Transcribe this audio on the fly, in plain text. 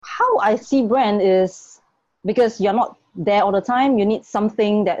how I see brand is because you're not there all the time. You need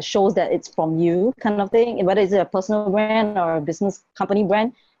something that shows that it's from you kind of thing. Whether it's a personal brand or a business company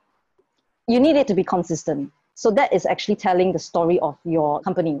brand, you need it to be consistent. So that is actually telling the story of your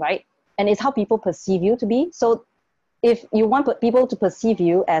company, right? And it's how people perceive you to be. So if you want people to perceive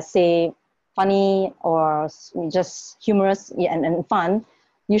you as, say, funny or just humorous and fun,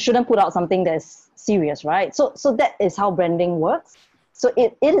 you shouldn't put out something that's serious, right? So that is how branding works. So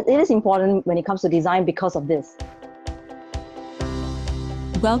it is important when it comes to design because of this.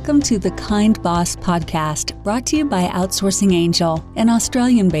 Welcome to the Kind Boss podcast, brought to you by Outsourcing Angel, an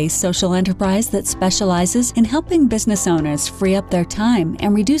Australian-based social enterprise that specializes in helping business owners free up their time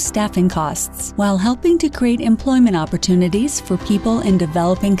and reduce staffing costs while helping to create employment opportunities for people in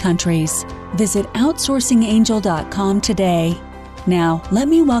developing countries. Visit outsourcingangel.com today. Now, let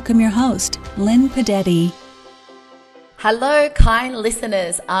me welcome your host, Lynn Pedetti. Hello, kind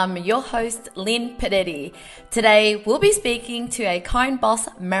listeners. I'm your host, Lynn Pedetti. Today, we'll be speaking to a kind boss,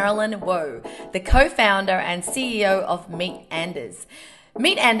 Marilyn Woe, the co-founder and CEO of Meet Anders.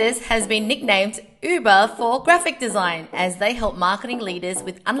 Meet Anders has been nicknamed Uber for graphic design, as they help marketing leaders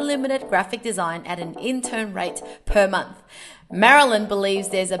with unlimited graphic design at an intern rate per month. Marilyn believes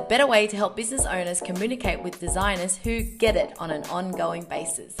there's a better way to help business owners communicate with designers who get it on an ongoing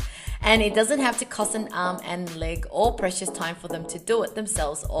basis. And it doesn't have to cost an arm and leg or precious time for them to do it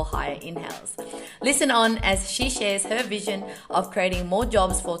themselves or hire in-house. Listen on as she shares her vision of creating more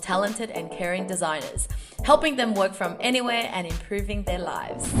jobs for talented and caring designers, helping them work from anywhere and improving their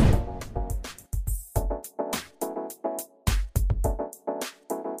lives.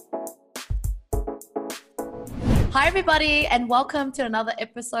 Hi, everybody, and welcome to another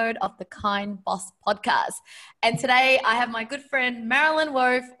episode of the Kind Boss podcast. And today I have my good friend Marilyn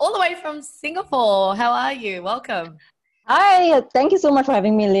Woe, all the way from Singapore. How are you? Welcome. Hi, thank you so much for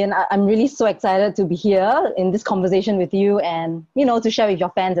having me, Lynn. I'm really so excited to be here in this conversation with you and, to share with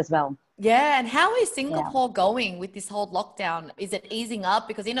your fans as well. Yeah, and how is Singapore going with this whole lockdown? Is it easing up?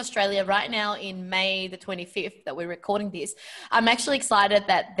 Because in Australia right now, in May the 25th that we're recording this, I'm actually excited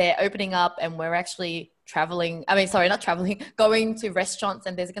that they're opening up and we're actually going to restaurants,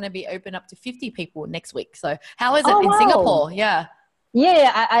 and there's going to be open up to 50 people next week. So how is it in Singapore? Yeah.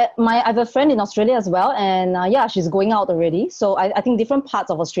 Yeah, I have a friend in Australia as well, and she's going out already. So I think different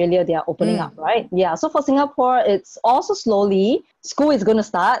parts of Australia, they are opening up, right? Yeah, so for Singapore, it's also slowly. School is going to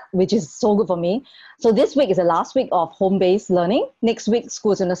start, which is so good for me. So this week is the last week of home-based learning. Next week,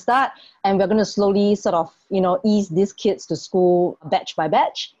 school is going to start, and we're going to slowly sort of, ease these kids to school batch by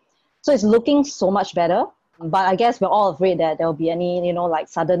batch. So it's looking so much better. But I guess we're all afraid that there'll be any,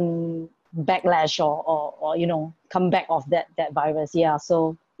 sudden backlash or comeback of that virus. Yeah.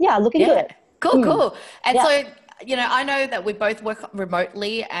 So yeah, looking good. Cool. And so, I know that we both work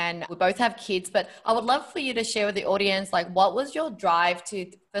remotely and we both have kids, but I would love for you to share with the audience, like, what was your drive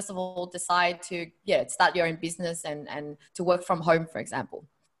to, first of all, decide to start your own business and to work from home, for example?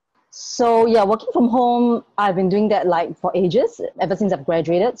 So yeah, working from home, I've been doing that for ages, ever since I've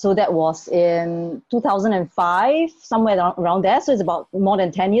graduated. So that was in 2005, somewhere around there. So it's about more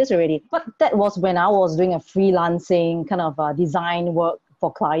than 10 years already. But that was when I was doing a freelancing kind of design work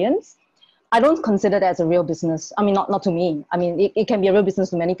for clients. I don't consider that as a real business. I mean, not to me. I mean, it can be a real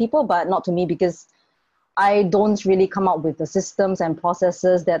business to many people, but not to me, because I don't really come up with the systems and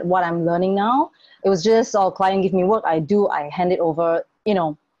processes that what I'm learning now. It was just, client give me work, I hand it over,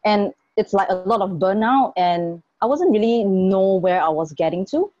 and it's like a lot of burnout, and I wasn't really know where I was getting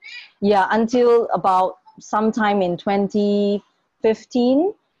to. Yeah, until about sometime in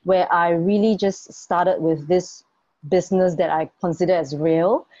 2015, where I really just started with this business that I consider as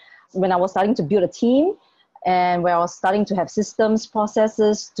real. When I was starting to build a team, and where I was starting to have systems,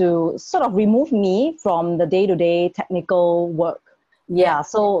 processes to sort of remove me from the day-to-day technical work. Yeah,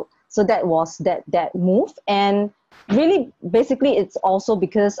 so that was that move. And really, basically, it's also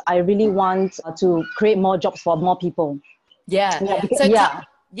because I really want to create more jobs for more people. Yeah.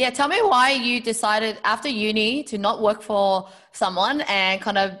 Tell me why you decided after uni to not work for someone and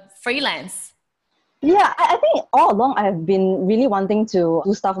kind of freelance. Yeah, I think all along I have been really wanting to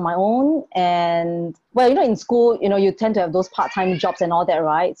do stuff on my own. And, in school, you tend to have those part-time jobs and all that,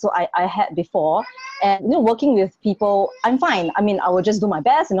 right? So I had before. And, working with people, I'm fine. I mean, I will just do my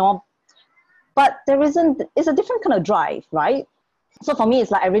best and all. But it's a different kind of drive, right? So for me,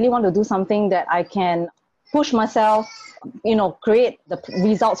 it's like I really want to do something that I can push myself, create the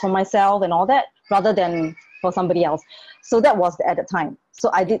results for myself and all that, rather than for somebody else. So that was at the time. So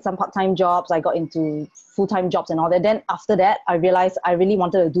I did some part-time jobs. I got into full-time jobs and all that. Then after that, I realized I really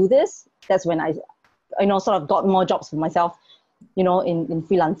wanted to do this. That's when I sort of got more jobs for myself in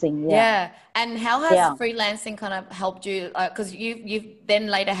freelancing. Yeah. Yeah. And how has Yeah. freelancing kind of helped you? Because you've then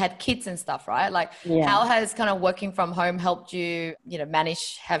later had kids and stuff, right? Like, Yeah. how has kind of working from home helped you,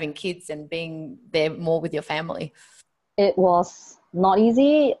 manage having kids and being there more with your family? It was not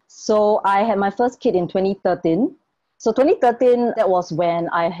easy. So I had my first kid in 2013. So 2013, that was when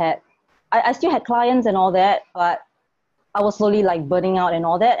I still had clients and all that, but I was slowly like burning out and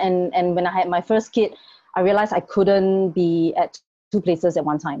all that. And when I had my first kid, I realized I couldn't be at two places at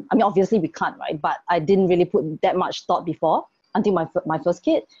one time. I mean, obviously we can't, right? But I didn't really put that much thought before until my first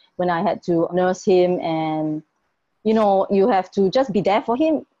kid, when I had to nurse him, and you have to just be there for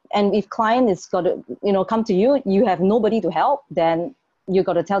him. And if client is got to come to you, you have nobody to help, then you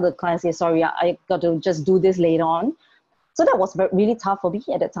got to tell the client, say, sorry, I got to just do this later on. So that was really tough for me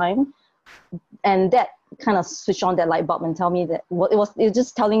at that time. And that kind of switched on that light bulb and tell me that it was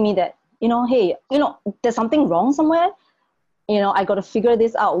just telling me that, hey, there's something wrong somewhere. I got to figure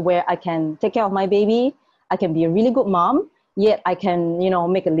this out, where I can take care of my baby, I can be a really good mom, yet I can,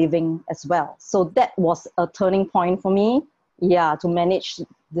 make a living as well. So that was a turning point for me, to manage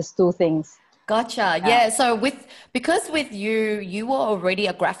these two things. Gotcha. Yeah. So because with you were already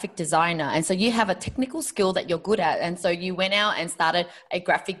a graphic designer, and so you have a technical skill that you're good at. And so you went out and started a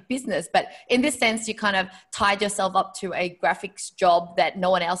graphic business. But in this sense, you kind of tied yourself up to a graphics job that no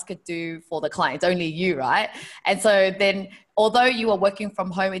one else could do for the clients, only you, right? And so then, although you were working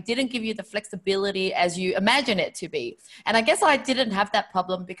from home, it didn't give you the flexibility as you imagine it to be. And I guess I didn't have that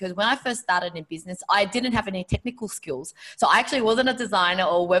problem, because when I first started in business, I didn't have any technical skills. So I actually wasn't a designer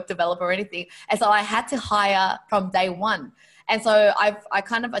or web developer or anything. And so I had to hire from day one. And so I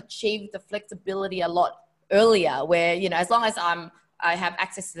kind of achieved the flexibility a lot earlier, where, as long as I have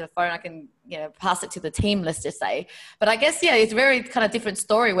access to the phone, I can, pass it to the team, let's just say. But I guess, it's a very kind of different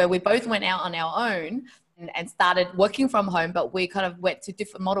story, where we both went out on our own and started working from home, but we kind of went to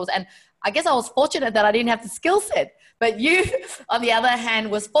different models. And I guess I was fortunate that I didn't have the skill set, but you, on the other hand,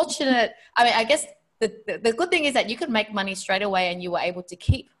 was fortunate. I mean, I guess the good thing is that you could make money straight away, and you were able to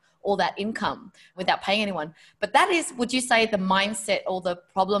keep all that income without paying anyone. But that is, would you say, the mindset or the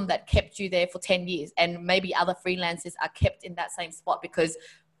problem that kept you there for 10 years? And maybe other freelancers are kept in that same spot because,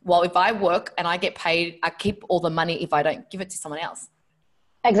 well, if I work and I get paid, I keep all the money if I don't give it to someone else.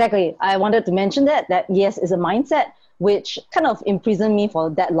 Exactly. I wanted to mention that yes, is a mindset which kind of imprisoned me for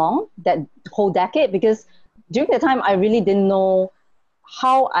that long, that whole decade, because during that time, I really didn't know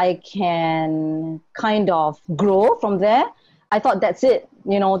how I can kind of grow from there. I thought that's it.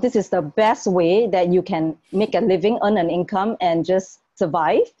 This is the best way that you can make a living, earn an income, and just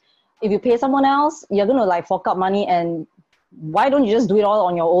survive. If you pay someone else, you're going to like fork out money, and why don't you just do it all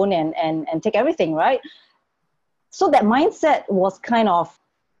on your own and take everything, right? So that mindset was kind of,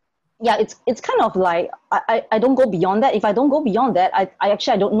 it's kind of like, I don't go beyond that. If I don't go beyond that,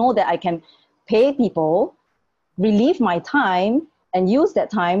 I don't know that I can pay people, relieve my time, and use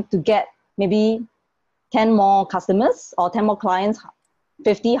that time to get maybe 10 more customers or 10 more clients,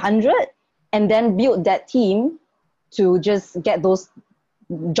 50, 100, and then build that team to just get those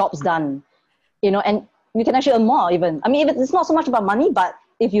jobs done, and you can actually earn more even. I mean, it's not so much about money, but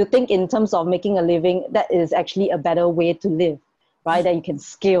if you think in terms of making a living, that is actually a better way to live, right? That you can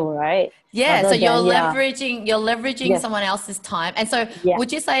scale, right? Yeah. So you're leveraging yes. someone else's time. And so Yeah.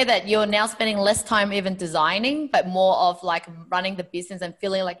 would you say that you're now spending less time even designing, but more of like running the business and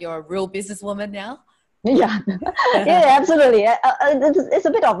feeling like you're a real businesswoman now? Yeah, yeah, absolutely. It's a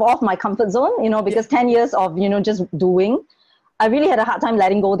bit off my comfort zone, because 10 years of, just doing, I really had a hard time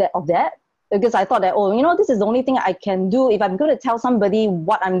letting go of that, because I thought that, this is the only thing I can do. If I'm going to tell somebody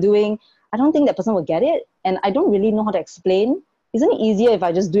what I'm doing, I don't think that person will get it. And I don't really know how to explain. Isn't it easier if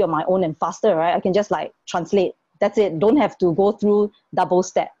I just do it on my own and faster, right? I can just like translate. That's it. Don't have to go through double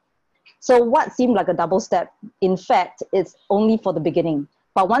step. So what seemed like a double step, in fact, it's only for the beginning.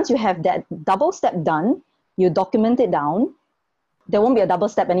 But once you have that double step done, you document it down, there won't be a double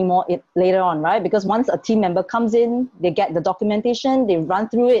step anymore later on, right? Because once a team member comes in, they get the documentation, they run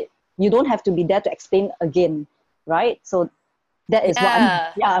through it, you don't have to be there to explain again, right? So that is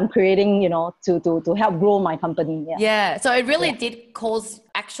what I'm creating, to help grow my company. Yeah. So it really did cause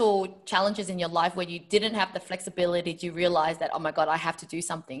actual challenges in your life where you didn't have the flexibility to realize that, oh my God, I have to do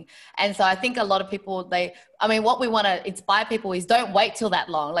something. And so I think a lot of people, what we want to inspire people is don't wait till that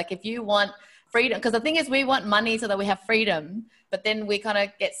long. Like if you want freedom, because the thing is we want money so that we have freedom, but then we kind of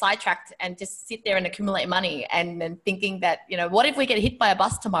get sidetracked and just sit there and accumulate money and then thinking that, what if we get hit by a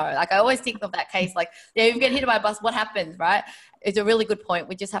bus tomorrow? Like I always think of that case, like, if you get hit by a bus, what happens, right? It's a really good point.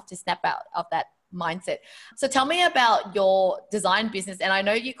 We just have to snap out of that mindset. So tell me about your design business. And I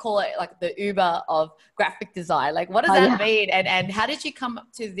know you call it like the Uber of graphic design. Like, what does that mean? And how did you come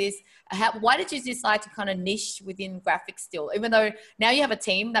up to this? Why did you decide to kind of niche within graphics still? Even though now you have a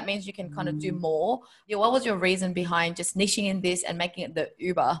team, that means you can kind of do more. Yeah, what was your reason behind just niching in this and making it the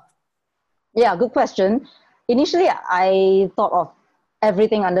Uber? Yeah, good question. Initially, I thought of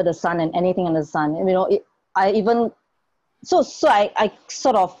everything under the sun and anything under the sun. You know, I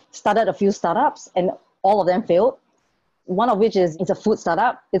sort of started a few startups and all of them failed. One of which is it's a food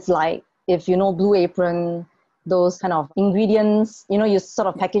startup. It's like, if you know Blue Apron, those kind of ingredients, you know, you sort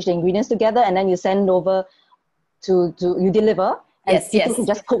of package the ingredients together and then you send over to you deliver and people can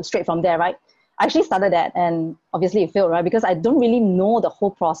just cook straight from there, right? I actually started that and obviously it failed, right? Because I don't really know the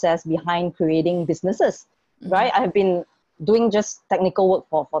whole process behind creating businesses, right? I have been doing just technical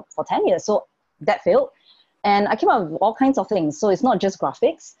work for 10 years. So that failed. And I came up with all kinds of things. So it's not just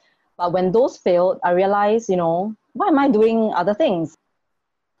graphics. But when those failed, I realized, you know, why am I doing other things?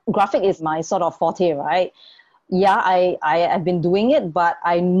 Graphic is my sort of forte, right? Yeah, I've been doing it, but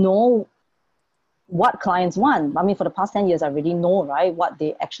I know what clients want. I mean, for the past 10 years, I already know, right, what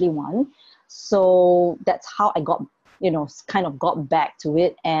they actually want. So that's how I got, you know, kind of got back to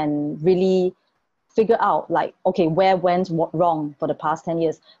it and really figure out like, okay, where went wrong for the past 10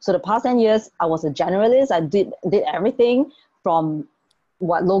 years. So the past 10 years, I was a generalist. I did everything from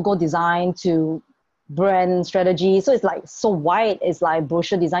logo design to brand strategy. So it's like so wide. It's like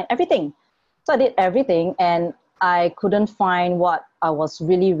brochure design, everything. So I did everything and I couldn't find what I was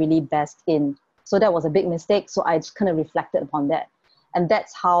really, really best in. So that was a big mistake. So I just kind of reflected upon that. And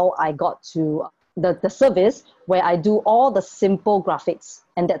that's how I got to the service where I do all the simple graphics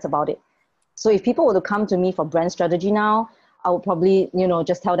and that's about it. So if people were to come to me for brand strategy now, I would probably, you know,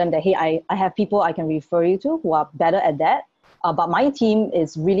 just tell them that, hey, I have people I can refer you to who are better at that. But my team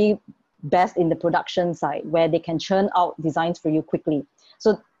is really best in the production side where they can churn out designs for you quickly.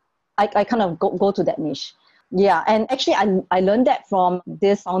 So I kind of go to that niche. Yeah, and actually I learned that from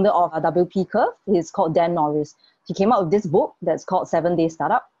this founder of WP Curve. He's called Dan Norris. He came out with this book that's called 7-Day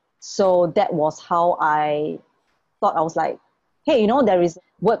Startup. So that was how I thought. I was like, hey, you know, there is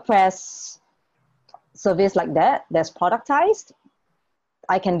WordPress service like that that's productized.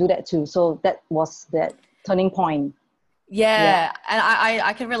 I can do that too. So that was that turning point. Yeah. And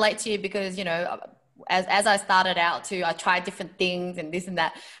I can relate to you because, you know, as I started out too, I tried different things and this and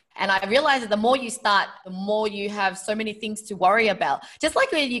that. And I realized that the more you start, the more you have so many things to worry about. Just like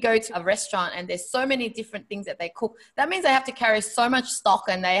when you go to a restaurant and there's so many different things that they cook, that means they have to carry so much stock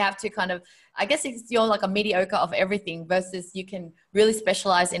and they have to kind of, I guess you're like a mediocre of everything versus you can really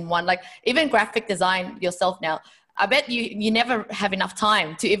specialize in one. Like even graphic design yourself now, I bet you never have enough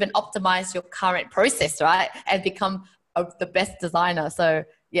time to even optimize your current process, right? And become the best designer. So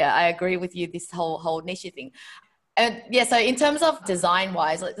yeah, I agree with you, this whole niche thing. And yeah, so in terms of design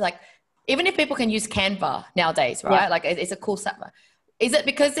wise, like even if people can use Canva nowadays, right? Yeah. Like it's a cool stuff. Is it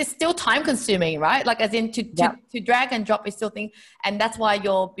because it's still time consuming, right? Like as in to drag and drop is still thing. And that's why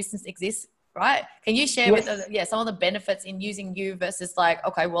your business exists, right? Can you share with us, some of the benefits in using you versus like,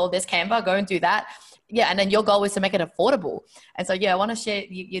 okay, well, there's Canva, go and do that. Yeah. And then your goal is to make it affordable. And so, yeah, I want to share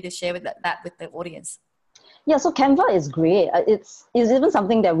you to share with that with the audience. Yeah, so Canva is great. It's even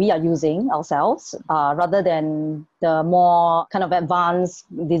something that we are using ourselves rather than the more kind of advanced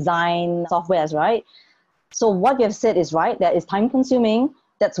design softwares, right? So what you have said is right, that is time consuming.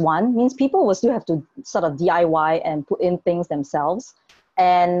 That's one, means people will still have to sort of DIY and put in things themselves.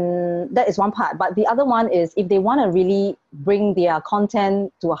 And that is one part. But the other one is if they want to really bring their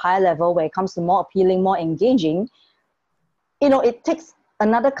content to a higher level where it comes to more appealing, more engaging, you know, it takes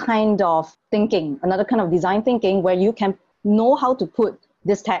another kind of thinking, another kind of design thinking where you can know how to put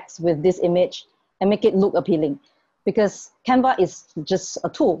this text with this image and make it look appealing. Because Canva is just a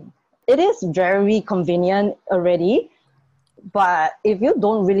tool. It is very convenient already, but if you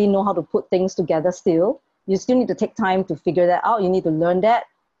don't really know how to put things together still, you still need to take time to figure that out. You need to learn that.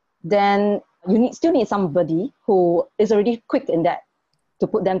 Then you still need somebody who is already quick in that to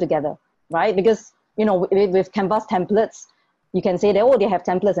put them together, right? Because, you know, with Canva's templates, you can say that, oh, they have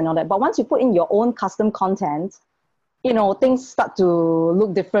templates and all that. But once you put in your own custom content, you know, things start to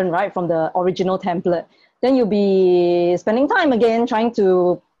look different, right, from the original template. Then you'll be spending time again trying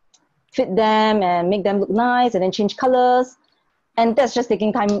to fit them and make them look nice and then change colors. And that's just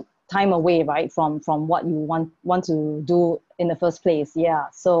taking time away, right, from what you want to do in the first place. Yeah,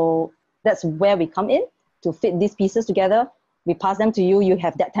 so that's where we come in to fit these pieces together. We pass them to you. You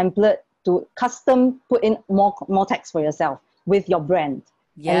have that template to custom put in more text for yourself with your brand.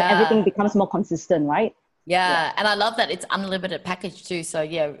 Yeah. And everything becomes more consistent, right? Yeah, and I love that it's unlimited package too. So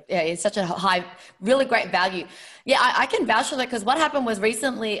yeah, it's such a high, really great value. Yeah, I can vouch for that because what happened was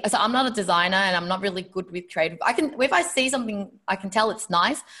recently. So I'm not a designer and I'm not really good with creative. I can, if I see something, I can tell it's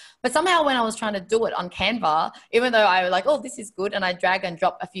nice. But somehow when I was trying to do it on Canva, even though I was like, oh, this is good, and I drag and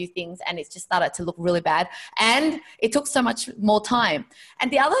drop a few things, and it just started to look really bad, and it took so much more time.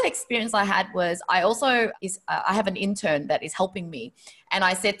 And the other experience I had was I have an intern that is helping me. And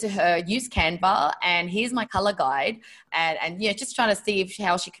I said to her, use Canva and here's my color guide. And just trying to see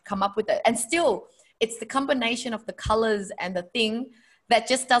how she could come up with it. And still, it's the combination of the colors and the thing that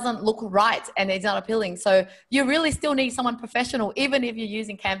just doesn't look right and it's not appealing. So you really still need someone professional, even if you're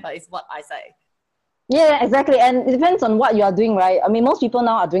using Canva, is what I say. Yeah, exactly. And it depends on what you are doing, right? I mean, most people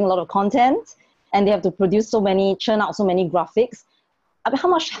now are doing a lot of content and they have to churn out so many graphics. I mean, how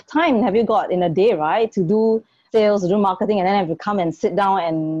much time have you got in a day, right? To do sales, to do marketing, and then have to come and sit down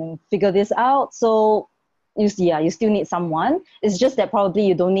and figure this out. So you still need someone. It's just that probably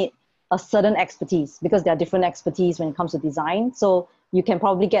you don't need a certain expertise because there are different expertise when it comes to design. So you can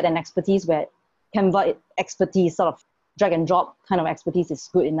probably get an expertise where Canva expertise, sort of drag and drop kind of expertise is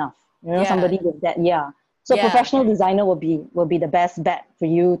good enough. Somebody with that, So professional designer will be the best bet for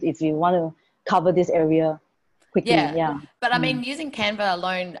you if you want to cover this area quickly. But I mean, using Canva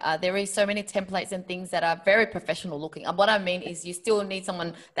alone, there is so many templates and things that are very professional looking. And what I mean is you still need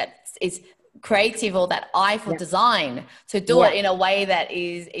someone that is creative or that eye for design to do it in a way that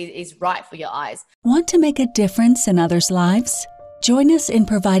is right for your eyes. Want to make a difference in others' lives? Join us in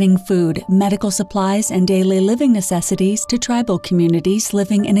providing food, medical supplies, and daily living necessities to tribal communities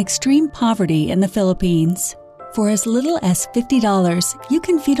living in extreme poverty in the Philippines. For as little as $50, you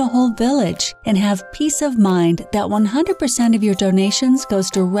can feed a whole village and have peace of mind that 100% of your donations goes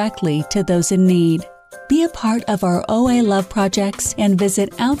directly to those in need. Be a part of our OA Love projects and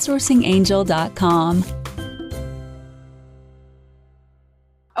visit outsourcingangel.com.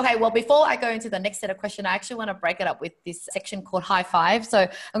 Okay, well, before I go into the next set of questions, I actually want to break it up with this section called High Five. So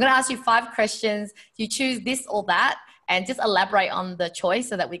I'm going to ask you 5 questions. You choose this or that and just elaborate on the choice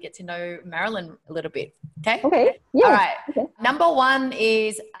so that we get to know Marilyn a little bit. Okay? Okay. Yeah. All right. Okay. Number 1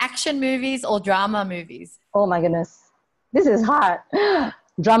 is action movies or drama movies? Oh my goodness. This is hard.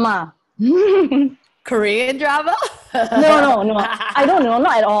 Drama. Korean drama? No. I don't know.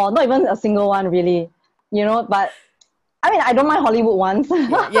 Not at all. Not even a single one, really. But I mean, I don't mind Hollywood ones.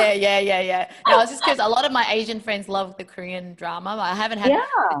 Yeah. No, it's just because a lot of my Asian friends love the Korean drama. I haven't had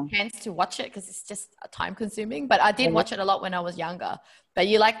the chance to watch it because it's just time consuming. But I did watch it a lot when I was younger. But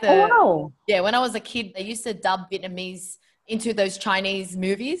you like the... Oh, wow. Yeah, when I was a kid, they used to dub Vietnamese into those Chinese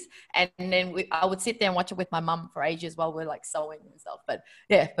movies. And then I would sit there and watch it with my mum for ages while we're like sewing and stuff. But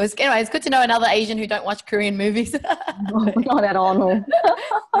yeah, anyway, it's good to know another Asian who don't watch Korean movies. No, not at all, no.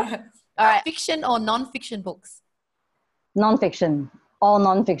 All right, fiction or non-fiction books? Non-fiction, all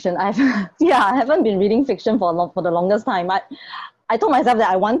non-fiction. I haven't been reading fiction for the longest time. I told myself that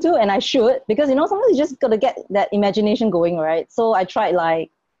I want to and I should because sometimes you just gotta get that imagination going, right? So I tried like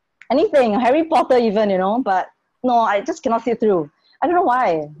anything, Harry Potter even, but no, I just cannot see through. I don't know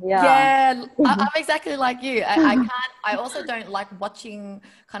why. Yeah, I'm exactly like you. I can't. I also don't like watching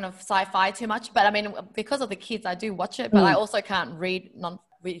kind of sci-fi too much. But I mean, because of the kids, I do watch it. But I also can't read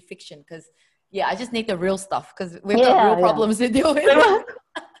fiction because. Yeah, I just need the real stuff because we've got real problems to deal with.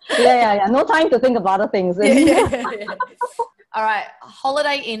 Yeah. No time to think about other things. Yeah. All right.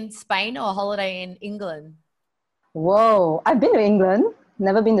 Holiday in Spain or holiday in England? Whoa. I've been to England,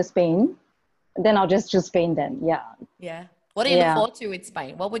 never been to Spain. Then I'll just choose Spain then. Yeah. Yeah. What do you look forward to in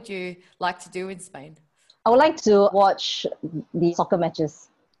Spain? What would you like to do in Spain? I would like to watch the soccer matches.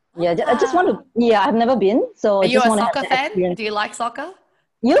 Yeah, I just want to. Yeah, I've never been. So are you a soccer fan? Experience. Do you like soccer?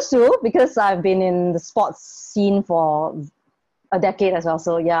 Used to, because I've been in the sports scene for a decade as well.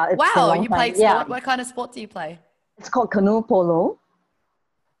 So yeah, it's a long you time. played sport? What kind of sport do you play? It's called canoe polo.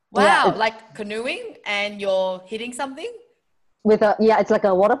 Wow, like canoeing and you're hitting something? It's like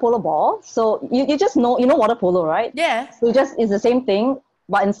a water polo ball. So you just know water polo, right? Yeah. So it's the same thing,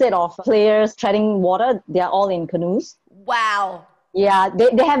 but instead of players treading water, they're all in canoes. Wow. Yeah,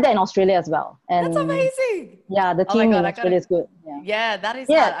 they have that in Australia as well. And that's amazing. Yeah, the team in Australia is good. Yeah, that is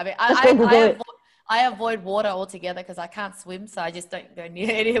good. I mean, I avoid water altogether because I can't swim, so I just don't go near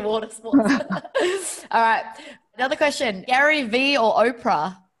any water sports. All right. Another question. Gary Vee or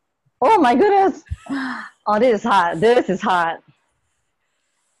Oprah? Oh my goodness. Oh, this is hard.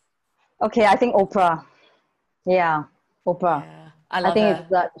 Okay, I think Oprah. Yeah, Oprah. Yeah, I think her. It's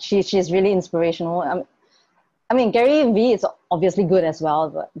that she's really inspirational. I mean, Gary Vee is obviously good as well,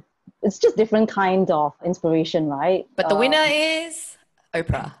 but it's just different kind of inspiration, right? But the winner is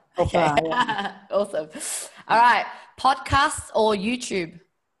Oprah. Oprah, yeah. Awesome. All right. Podcasts or YouTube?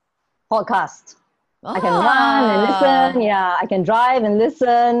 Podcast. I can run and Ah, listen. Yeah, I can drive and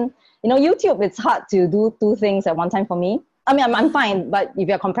listen. YouTube, it's hard to do two things at one time for me. I mean, I'm fine, but if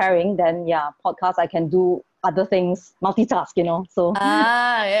you're comparing, then yeah, podcast, I can do other things, multitask. So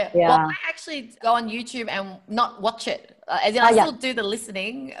yeah. Well, yeah. I actually go on YouTube and not watch it. As in, I Yeah. still do the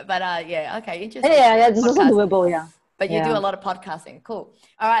listening, but yeah, okay, Yeah, interesting. yeah, yeah, it's also Podcast, doable, yeah. but you do Yeah. a lot of podcasting. Cool.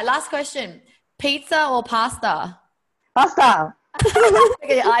 All right, last question. Pizza or pasta? Pasta. Look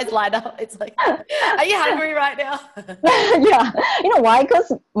at your eyes light up. It's like, are you hungry right now? Yeah. You know why?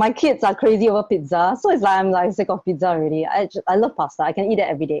 Because my kids are crazy over pizza. So it's like I'm like sick of pizza already. I love pasta. I can eat it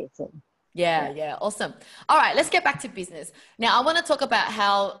every day. So Yeah, awesome. All right, let's get back to business. Now, I want to talk about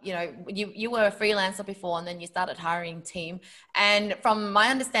how, you were a freelancer before and then you started hiring team. And from my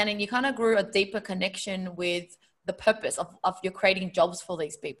understanding, you kind of grew a deeper connection with the purpose of you creating jobs for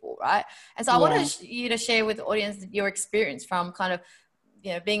these people, right? And so I want you to share with the audience your experience from kind of,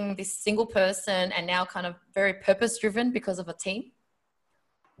 being this single person and now kind of very purpose driven because of a team.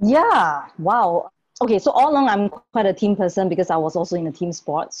 yeah. Wow. Okay, so all along I'm quite a team person because I was also in a team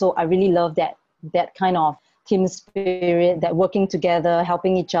sport. So I really love that kind of team spirit, that working together,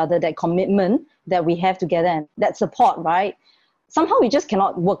 helping each other, that commitment that we have together and that support, right? Somehow we just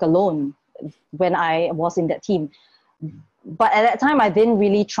cannot work alone when I was in that team. But at that time I didn't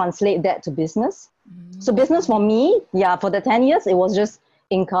really translate that to business. So business for me, yeah, for the 10 years, it was just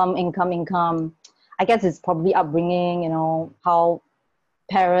income. I guess it's probably upbringing, how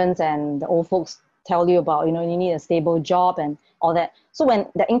parents and the old folks tell you about, you need a stable job and all that. So when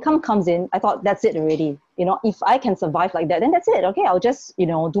the income comes in, I thought that's it already. If I can survive like that, then that's it. Okay, I'll just,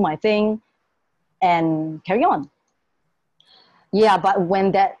 do my thing and carry on. Yeah, but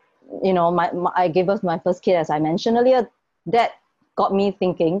when that, I gave birth to my first kid, as I mentioned earlier, that got me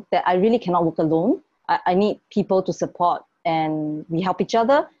thinking that I really cannot work alone. I need people to support and we help each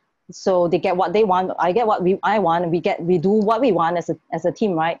other. So they get what they want. I get what I want. We do what we want as a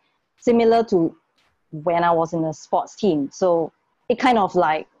team, right? Similar to when I was in a sports team. So it kind of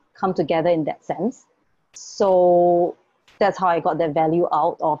like come together in that sense. So that's how I got that value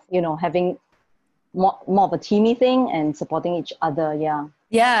out of, having more of a teamy thing and supporting each other. Yeah.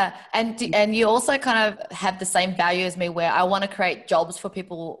 Yeah, and you also kind of have the same value as me where I want to create jobs for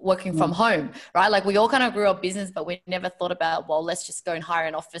people working from home, right? Like we all kind of grew up business, but we never thought about, well, let's just go and hire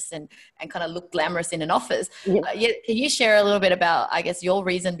an office and kind of look glamorous in an office. Yeah. Can you share a little bit about, I guess, your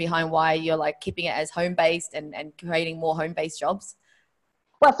reason behind why you're like keeping it as home-based and creating more home-based jobs?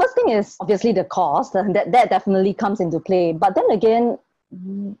 Well, first thing is obviously the cost. That definitely comes into play. But then again,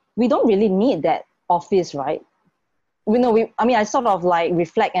 we don't really need that office, right? I sort of like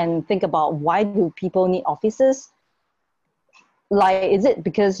reflect and think about why do people need offices? Like, is it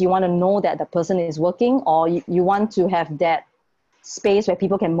because you want to know that the person is working, or you want to have that space where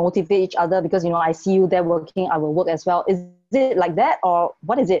people can motivate each other because, I see you there working, I will work as well. Is it like that, or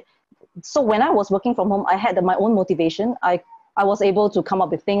what is it? So when I was working from home, I had my own motivation. I was able to come up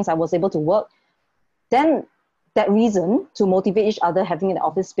with things. I was able to work. Then that reason to motivate each other, having an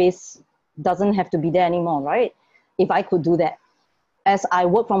office space doesn't have to be there anymore, right? If I could do that. As I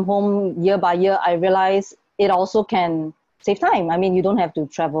work from home year by year, I realize it also can save time. I mean, you don't have to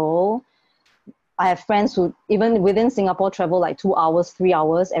travel. I have friends who, even within Singapore, travel like 2 hours, 3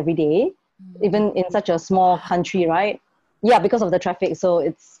 hours every day, even in such a small country, right? Yeah, because of the traffic. So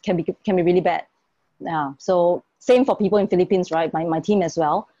it can be really bad. Yeah. So same for people in Philippines, right? My team as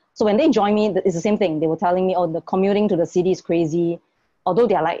well. So when they join me, it's the same thing. They were telling me, oh, the commuting to the city is crazy. Although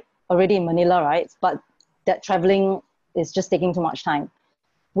they're like already in Manila, right? But that traveling is just taking too much time,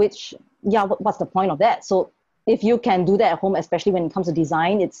 which, yeah, what's the point of that? So if you can do that at home, especially when it comes to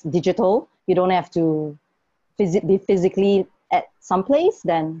design, it's digital. You don't have to be physically at some place,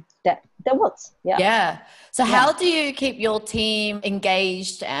 then that works. Yeah. Yeah. So how do you keep your team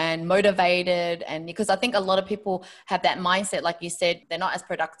engaged and motivated? And because I think a lot of people have that mindset, like you said, they're not as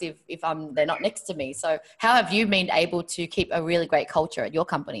productive if they're not next to me. So how have you been able to keep a really great culture at your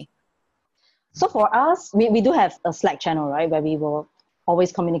company? So for us, we do have a Slack channel, right, where we will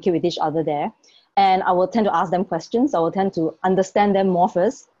always communicate with each other there. And I will tend to ask them questions. I will tend to understand them more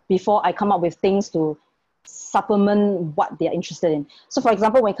first before I come up with things to supplement what they're interested in. So for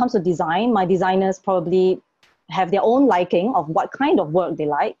example, when it comes to design, my designers probably have their own liking of what kind of work they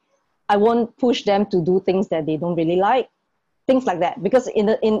like. I won't push them to do things that they don't really like, things like that. Because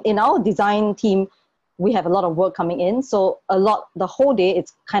in our design team, we have a lot of work coming in. So the whole day,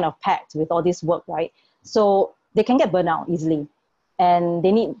 it's kind of packed with all this work, right? So they can get burned out easily. And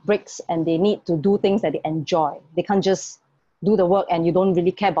they need breaks and they need to do things that they enjoy. They can't just do the work and you don't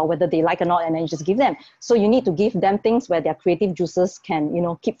really care about whether they like or not, and then you just give them. So you need to give them things where their creative juices can,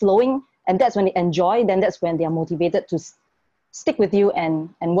 keep flowing. And that's when they enjoy, then that's when they are motivated to stick with you and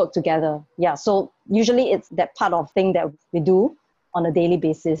work together. Yeah. So usually it's that part of thing that we do on a daily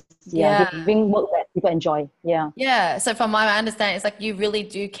basis. Yeah. Giving work that people enjoy. Yeah. Yeah. So from my understanding, it's like you really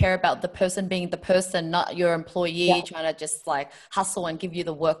do care about the person being the person, not your employee trying to just like hustle and give you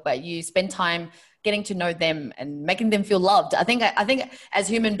the work, but you spend time getting to know them and making them feel loved. I think as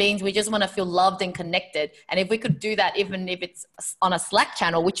human beings, we just want to feel loved and connected. And if we could do that, even if it's on a Slack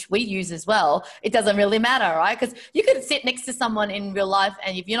channel, which we use as well, it doesn't really matter, right? Because you could sit next to someone in real life,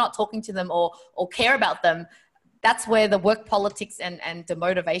 and if you're not talking to them or care about them, that's where the work politics and the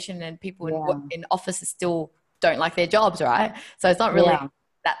motivation and people in offices still don't like their jobs, right? So it's not really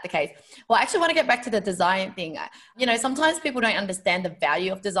that the case. Well, I actually want to get back to the design thing. Sometimes people don't understand the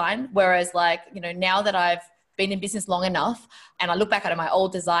value of design, whereas now that I've been in business long enough and I look back at my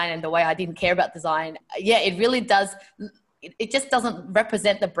old design and the way I didn't care about design, it really does. It just doesn't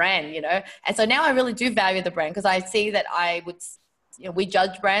represent the brand, And so now I really do value the brand, because I see that we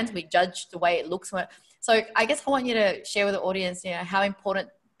judge brands, we judge the way it looks. So I guess I want you to share with the audience, how important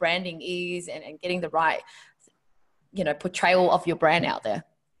branding is and getting the right, portrayal of your brand out there.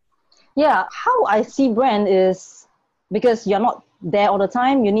 Yeah, how I see brand is, because you're not there all the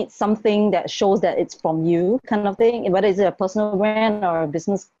time, you need something that shows that it's from you, kind of thing. Whether it's a personal brand or a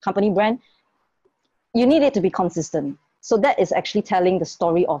business company brand, you need it to be consistent. So that is actually telling the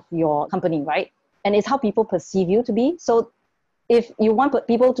story of your company, right? And it's how people perceive you to be. So if you want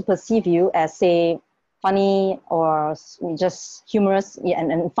people to perceive you as, say, funny or just humorous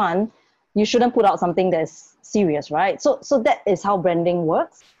and fun, you shouldn't put out something that's serious, right? So that is how branding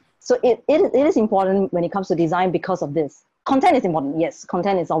works. So it is important when it comes to design because of this. Content is important. Yes,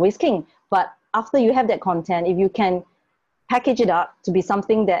 content is always king. But after you have that content, if you can package it up to be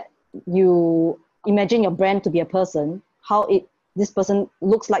something that you imagine your brand to be a person, how this person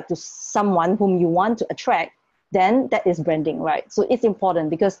looks like to someone whom you want to attract, then that is branding, right? So it's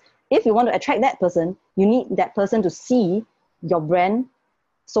important, because if you want to attract that person, you need that person to see your brand,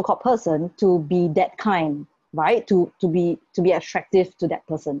 so-called person, to be that kind, right? To be attractive to that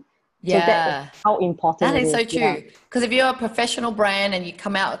person. Yeah. So that is how important that it is. is. So true. Because if you're a professional brand and you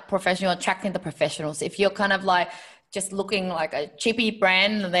come out professional, attracting the professionals. If you're kind of like just looking like a cheapy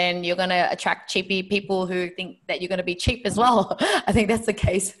brand, then you're going to attract cheapy people who think that you're going to be cheap as well. I think that's the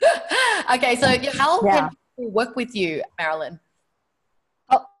case. Okay. So how can people work with you, Marilyn?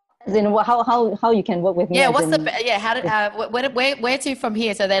 As in, how you can work with me? Yeah, where to from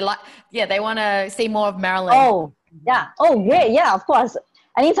here? So they want to see more of Marilyn. Oh, yeah. Oh, great. Yeah, of course.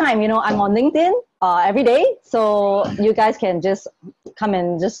 Anytime, I'm on LinkedIn every day. So you guys can just come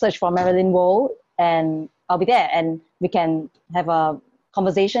and just search for Marilyn Wo, and I'll be there, and we can have a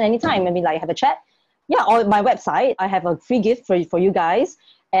conversation anytime. Maybe like have a chat. Yeah, or my website, I have a free gift for you guys,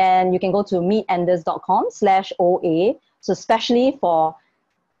 and you can go to meetanders.com/OA. So especially for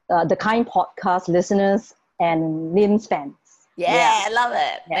the Kind podcast listeners and Lynn's fans. Yeah, I love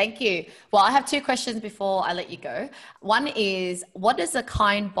it. Yeah. Thank you. Well, I have two questions before I let you go. One is, what does a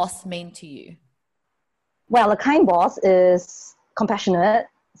kind boss mean to you? Well, a kind boss is compassionate,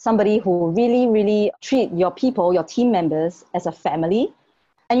 somebody who really, really treat your people, your team members as a family,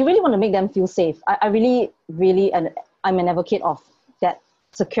 and you really want to make them feel safe. I really, really, and I'm an advocate of that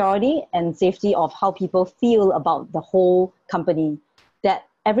security and safety of how people feel about the whole company, that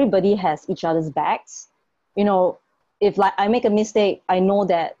everybody has each other's backs. If like I make a mistake, I know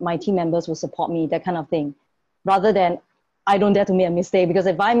that my team members will support me, that kind of thing, rather than I don't dare to make a mistake, because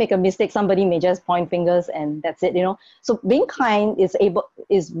if I make a mistake, somebody may just point fingers and that's it, So being kind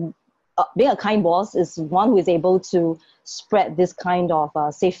being a kind boss is one who is able to spread this kind of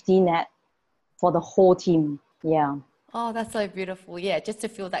safety net for the whole team. Yeah. Oh, that's so beautiful. Yeah, just to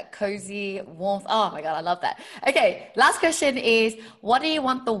feel that cozy warmth. Oh my God, I love that. Okay, last question is, what do you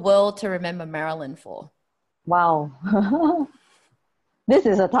want the world to remember Marilyn for? Wow. This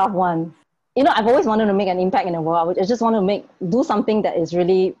is a tough one. I've always wanted to make an impact in the world. I just want to do something that is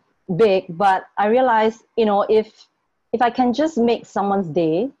really big. But I realized, if I can just make someone's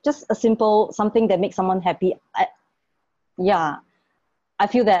day, just a simple something that makes someone happy, I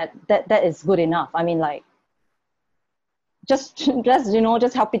feel that is good enough. I mean, like, just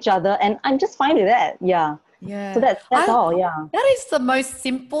help each other, and I'm just fine with that. Yeah. So that's all. Yeah. That is the most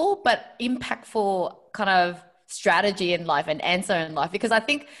simple but impactful kind of strategy in life and answer in life, because I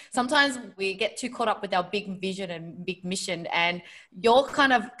think sometimes we get too caught up with our big vision and big mission, and you're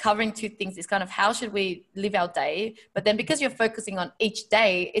kind of covering two things. It's kind of how should we live our day, but then because you're focusing on each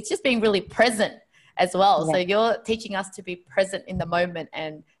day, it's just being really present. as well. Yeah. So you're teaching us to be present in the moment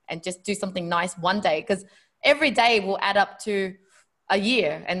and just do something nice one day, because every day will add up to a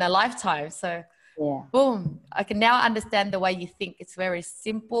year and a lifetime. So Yeah. boom, I can now understand the way you think. It's very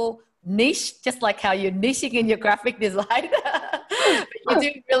simple, niche, just like how you're niching in your graphic design. But you're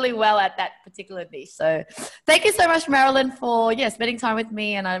doing really well at that particular niche. So thank you so much, Marilyn, for spending time with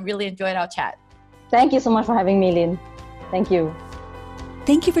me, and I really enjoyed our chat. Thank you so much for having me, Lynn. Thank you.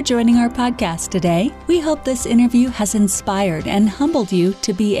 Thank you for joining our podcast today. We hope this interview has inspired and humbled you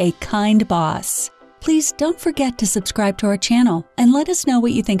to be a kind boss. Please don't forget to subscribe to our channel and let us know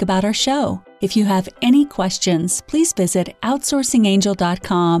what you think about our show. If you have any questions, please visit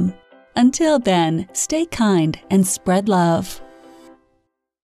outsourcingangel.com. Until then, stay kind and spread love.